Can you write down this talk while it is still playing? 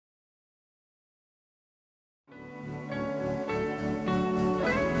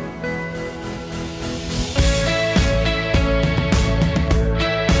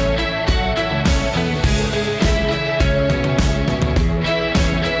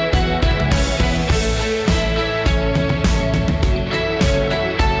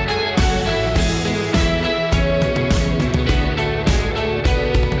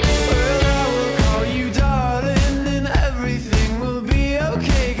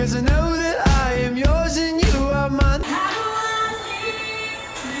'cause I know that I am yours and you are mine.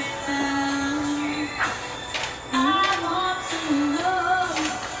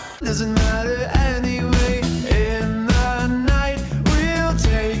 Doesn't matter anyway. In the night we'll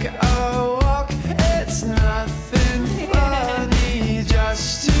take a walk. It's nothing funny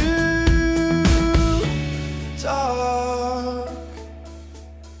just to talk.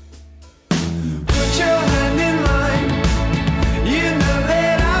 Put your hand in mine. You know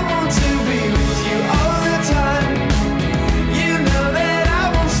that I want to be with you all the time. You know that I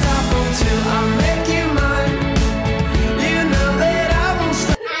won't stop until I make you mine. You know that I won't stop.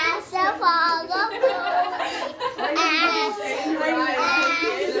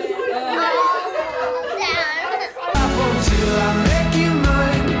 Until I make you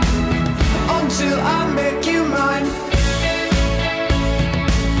mine. Until I make you mine.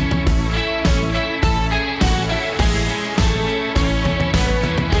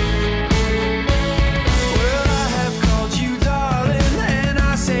 Well, I have called you darling, and I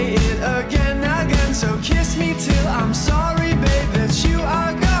say it again, again. So kiss me till I'm sorry, babe, that you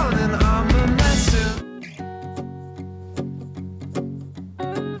are gone and I'm a mess.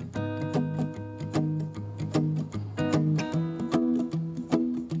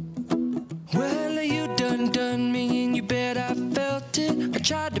 Well, you done me and you bet I felt it. I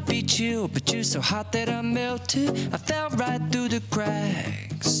tried to beat you, but you're so hot that I melted. I fell right through the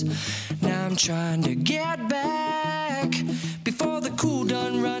cracks. Now I'm trying to get back. Before the cool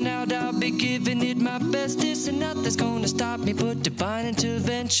done run out, I'll be giving it my best. This and nothing's gonna stop me but divine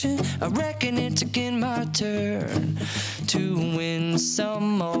intervention. I reckon it's again my turn to win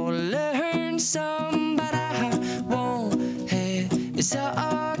some or learn some, but I won't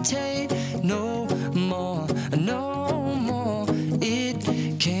hesitate no more, no more. It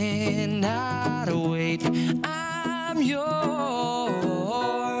cannot wait. I'm yours.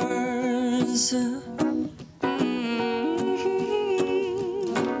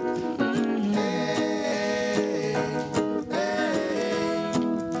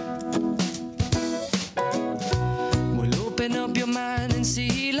 Well, open up your mind and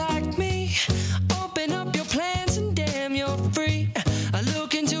see like me. Open up your plans and damn, you're free. I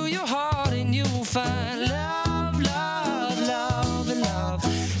look into your heart and you'll find love, love, love, and love.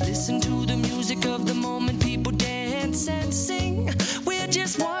 Listen to the music of the moment, people dance and sing. We're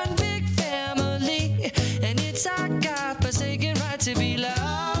just one big family, and it's our God-forsaken right to be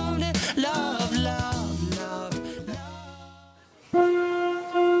loved, love, love, love, love.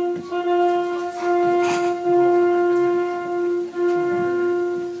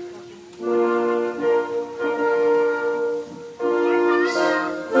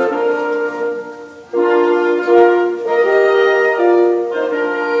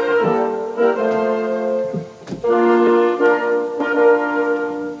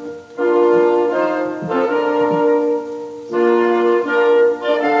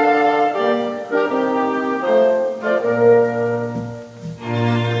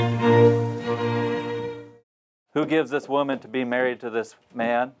 Who gives this woman to be married to this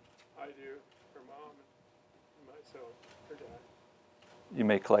man? I do. Her mom and myself, her dad. You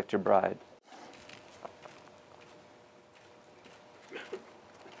may collect your bride.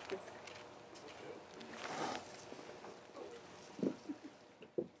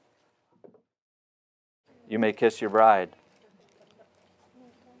 You may kiss your bride.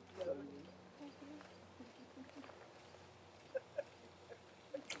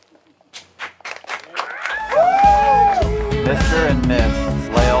 Mr. and Miss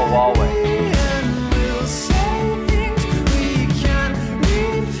Wallway. We'll say things we can't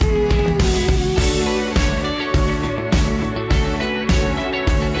repeat.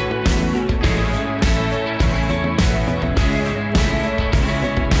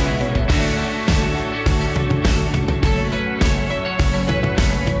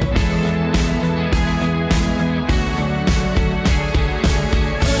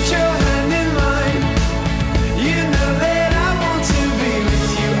 Put your hand in mine. You know that I want to be with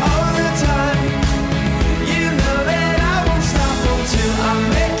you all the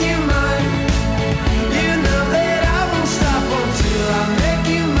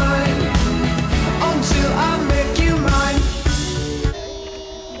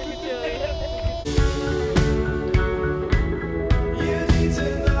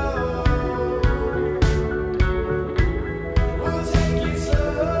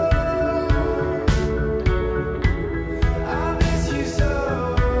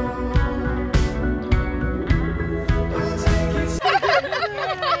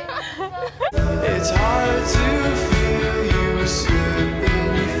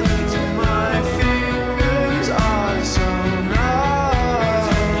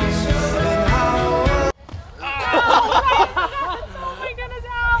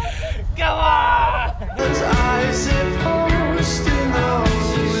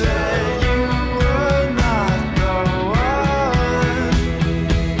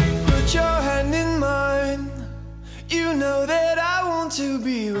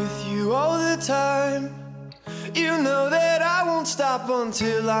stop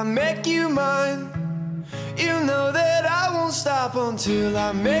until I make you mine. You know that I won't stop until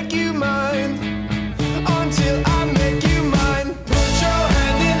I make you mine. Until I make